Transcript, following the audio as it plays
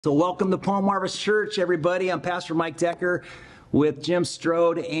So welcome to Palm Harvest Church, everybody. I'm Pastor Mike Decker with Jim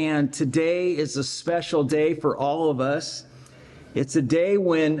Strode, and today is a special day for all of us. It's a day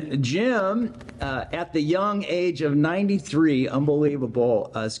when Jim, at the young age of 93,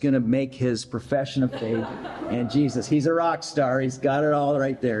 unbelievable, is going to make his profession of faith in Jesus. He's a rock star. He's got it all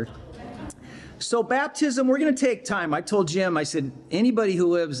right there. So baptism, we're going to take time. I told Jim, I said, anybody who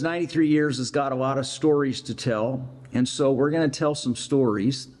lives 93 years has got a lot of stories to tell. And so we're going to tell some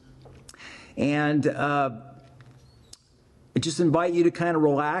stories. And I just invite you to kind of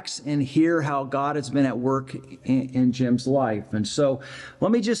relax and hear how God has been at work in Jim's life. And so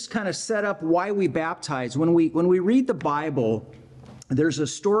let me just kind of set up why we baptize. When we read the Bible, there's a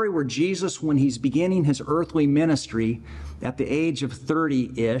story where Jesus, when he's beginning his earthly ministry at the age of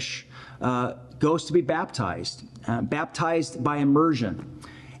 30-ish, goes to be baptized, baptized by immersion.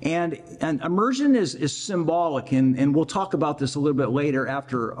 And immersion is symbolic, and we'll talk about this a little bit later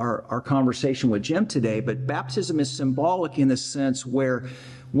after our conversation with Jim today, but baptism is symbolic in the sense where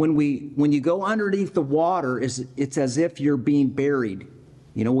when you go underneath the water, it's as if you're being buried.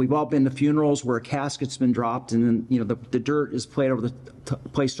 You know, we've all been to funerals where a casket's been dropped and then, you know, the dirt is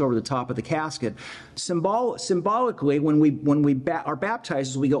placed over the top of the casket. Symbolically, when we are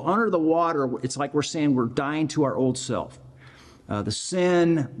baptized, as we go under the water, it's like we're saying we're dying to our old self. The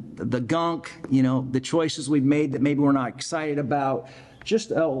sin, the gunk, you know, the choices we've made that maybe we're not excited about,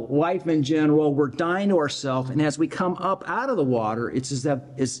 just life in general, we're dying to ourselves. And as we come up out of the water, it's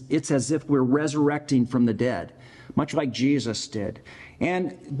as if we're resurrecting from the dead, much like Jesus did.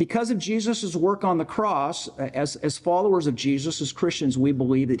 And because of Jesus' work on the cross, as followers of Jesus, as Christians, we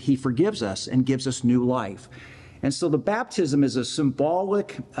believe that he forgives us and gives us new life. And so the baptism is a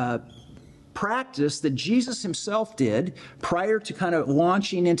symbolic practice that Jesus himself did prior to kind of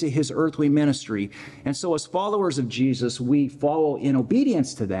launching into his earthly ministry. And so as followers of Jesus, we follow in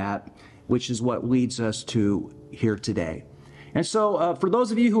obedience to that, which is what leads us to here today. And so for those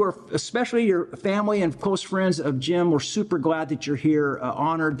of you who are, especially your family and close friends of Jim, we're super glad that you're here,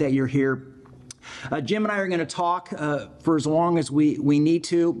 honored that you're here. Jim and I are going to talk for as long as we need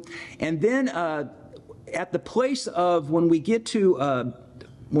to. And then at the place of when we get to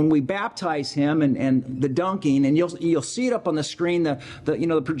when we baptize him and the dunking, and you'll see it up on the screen.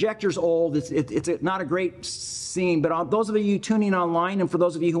 The projector's old. It's not a great scene, but those of you tuning online, and for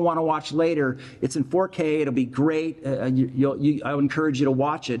those of you who want to watch later, it's in 4K. It'll be great. I would encourage you to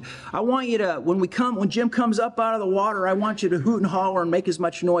watch it. I want you to, when Jim comes up out of the water, I want you to hoot and holler and make as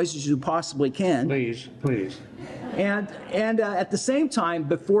much noise as you possibly can. Please. And at the same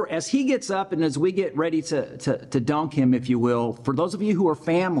time, as he gets up and as we get ready to dunk him, if you will, for those of you who are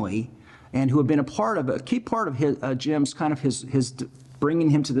family and who have been a key part of his, Jim's kind of his bringing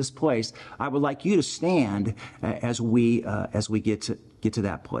him to this place, I would like you to stand as we get to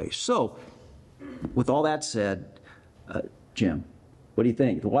that place. So, with all that said, Jim, what do you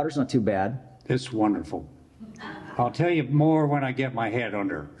think? The water's not too bad. It's wonderful. I'll tell you more when I get my head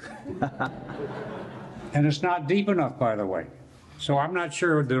under. And it's not deep enough, by the way. So I'm not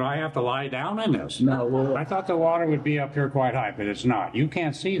sure that I have to lie down in this. No. I thought the water would be up here quite high, but it's not. You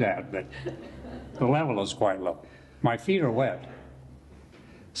can't see that, but the level is quite low. My feet are wet.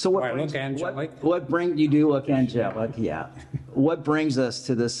 So what brings you do look angelic, yeah. What brings us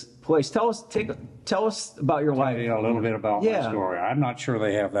to this place? Tell us about your life. Tell you a little bit about my story. I'm not sure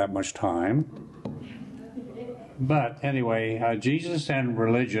they have that much time. But anyway, Jesus and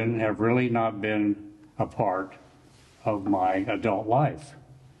religion have really not been a part of my adult life,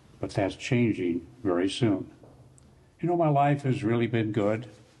 but that's changing very soon. You know, my life has really been good.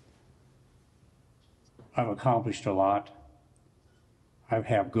 I've accomplished a lot. I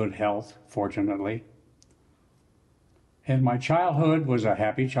have good health, fortunately. And my childhood was a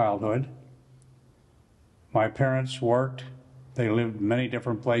happy childhood. My parents worked. They lived in many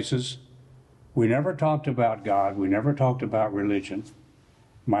different places. We never talked about God. We never talked about religion.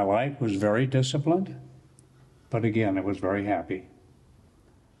 My life was very disciplined, but again, it was very happy.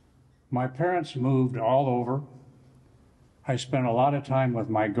 My parents moved all over. I spent a lot of time with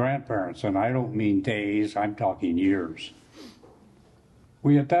my grandparents, and I don't mean days, I'm talking years.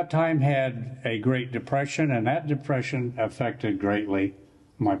 We at that time had a Great Depression, and that depression affected greatly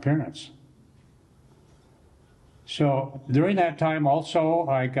my parents. So during that time also,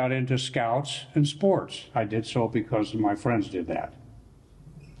 I got into scouts and sports. I did so because my friends did that.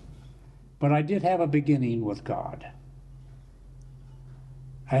 But I did have a beginning with God.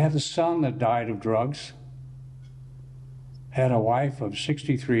 I had a son that died of drugs. I had a wife of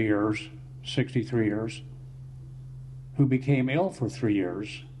 63 years, who became ill for 3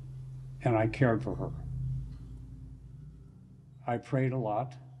 years, and I cared for her. I prayed a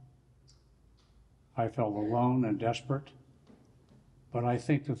lot. I felt alone and desperate, but I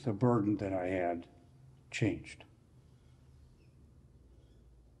think that the burden that I had changed.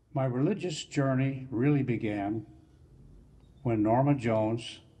 My religious journey really began when Norma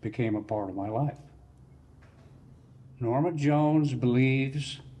Jones became a part of my life. Norma Jones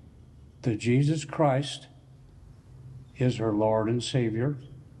believes that Jesus Christ is her Lord and Savior.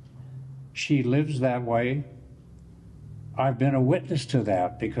 She lives that way. I've been a witness to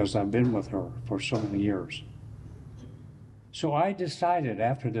that because I've been with her for so many years. So I decided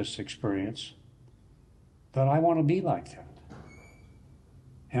after this experience that I want to be like that.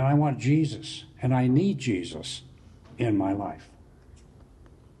 And I want Jesus, and I need Jesus in my life.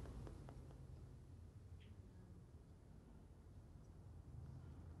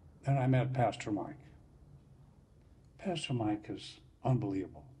 Then I met Pastor Mike. Pastor Mike is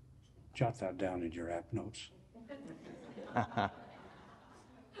unbelievable. Jot that down in your app notes. I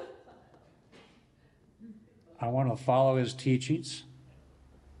want to follow his teachings.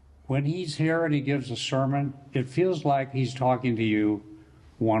 When he's here and he gives a sermon, it feels like he's talking to you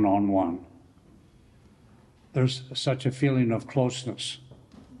one-on-one. There's such a feeling of closeness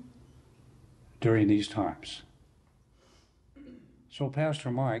during these times. So,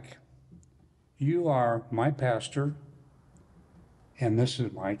 Pastor Mike, you are my pastor, and this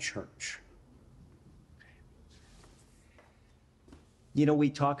is my church. You know, we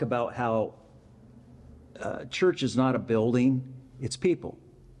talk about how church is not a building, it's people.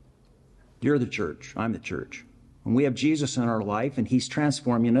 You're the church, I'm the church. When we have Jesus in our life and he's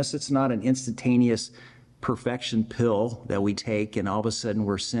transforming us, it's not an instantaneous perfection pill that we take and all of a sudden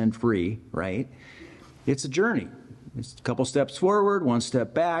we're sin-free, right? It's a journey. It's a couple steps forward, one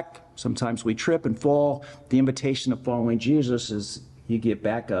step back. Sometimes we trip and fall. The invitation of following Jesus is you get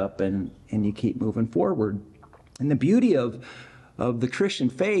back up and you keep moving forward. And the beauty of the Christian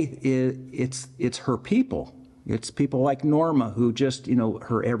faith is it's her people. It's people like Norma who just,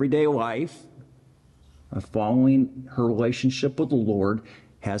 her everyday life of following her relationship with the Lord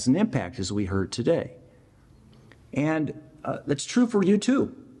has an impact, as we heard today. And that's true for you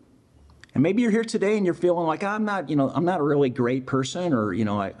too. And maybe you're here today and you're feeling like I'm not a really great person, or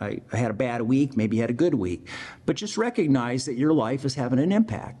I had a bad week, maybe you had a good week. But just recognize that your life is having an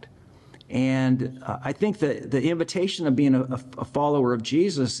impact. And I think that the invitation of being a follower of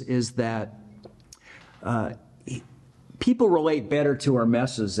Jesus is that people relate better to our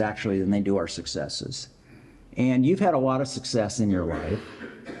messes actually than they do our successes. And you've had a lot of success in your life.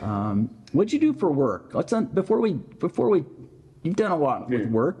 What'd you do for work? Before we, you've done a lot with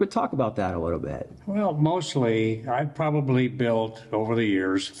work, but talk about that a little bit. Well, mostly, I've probably built over the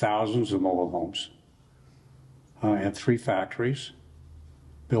years thousands of mobile homes. I had 3 factories,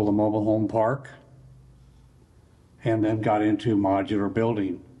 built a mobile home park, and then got into modular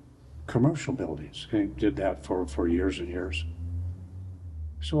building, commercial buildings. And did that for years and years.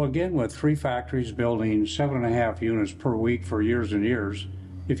 So again, with 3 factories building 7.5 units per week for years and years,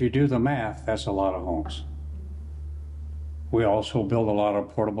 if you do the math, that's a lot of homes. We also build a lot of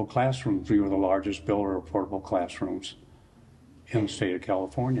portable classrooms. We were the largest builder of portable classrooms in the state of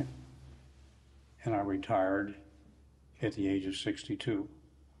California. And I retired at the age of 62.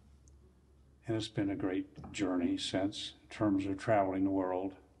 And it's been a great journey since, in terms of traveling the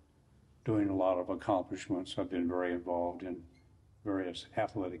world, doing a lot of accomplishments. I've been very involved in various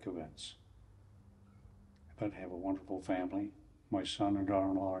athletic events. But I have a wonderful family. My son and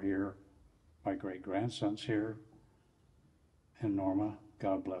daughter-in-law are here. My great-grandson's here. And Norma,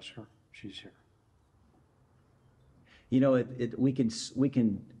 God bless her, she's here. We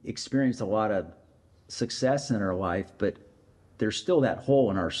can experience a lot of success in our life, but there's still that hole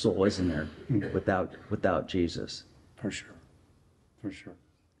in our soul, isn't there, without Jesus? For sure, for sure.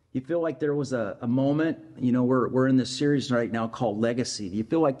 You feel like there was a moment, we're in this series right now called Legacy. Do you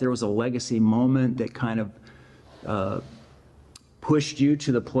feel like there was a legacy moment that kind of pushed you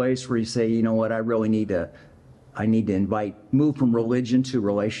to the place where you say, you know what, I need to move from religion to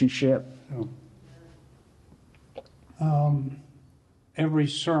relationship? Every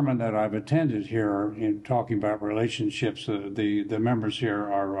sermon that I've attended here in talking about relationships, the members here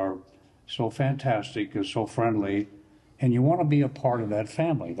are so fantastic and so friendly, and you want to be a part of that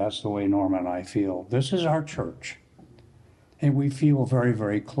family. That's the way Norma and I feel. This is our church, and we feel very,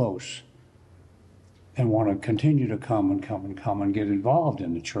 very close and want to continue to come and get involved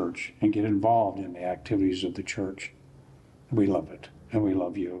in the church and get involved in the activities of the church. We love it, and we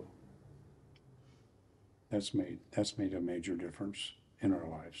love you. That's made a major difference in our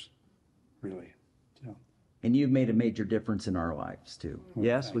lives, really. So. And you've made a major difference in our lives too. Well,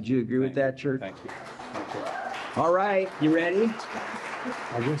 yes, would you agree with that, church? Thank you. Thank you. All right, you ready?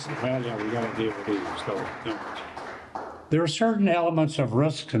 I guess, well, yeah, we got to deal with these. So, yeah. There are certain elements of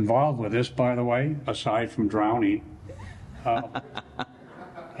risks involved with this, by the way, aside from drowning.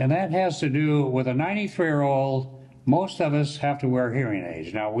 And that has to do with a 93-year-old. Most of us have to wear hearing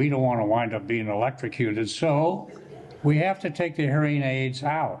aids. Now, we don't want to wind up being electrocuted, so we have to take the hearing aids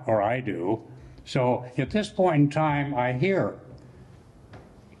out, or I do. So at this point in time, I hear.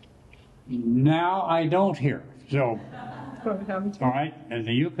 Now I don't hear. So, all right, and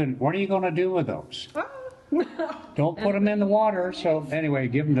you can, what are you going to do with those? Don't put them in the water. So anyway,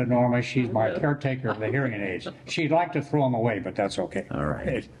 give them to Norma. She's my caretaker of the hearing aids. She'd like to throw them away, but that's okay. All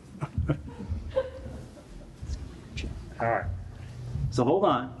right. All right. So hold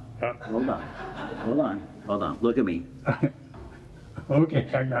on. Hold on. Look at me. Okay,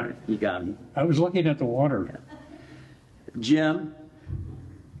 I got it. You got me. I was looking at the water. Jim,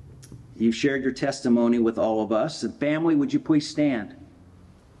 you shared your testimony with all of us. And family, would you please stand?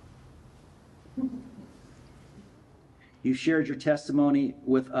 You shared your testimony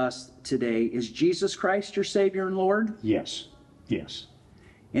with us today. Is Jesus Christ your Savior and Lord? Yes. Yes.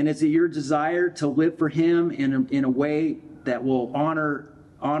 And is it your desire to live for Him in a way that will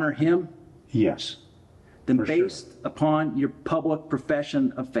honor Him? Yes. Then For based upon your public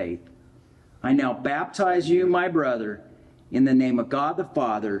profession of faith, I now baptize you, my brother, in the name of God the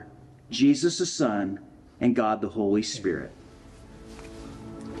Father, Jesus the Son, and God the Holy Spirit.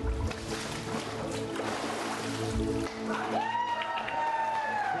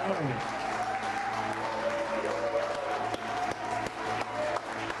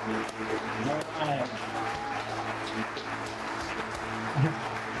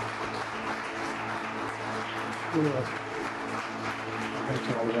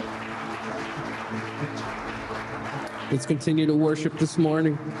 Let's continue to worship this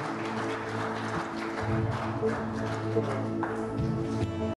morning.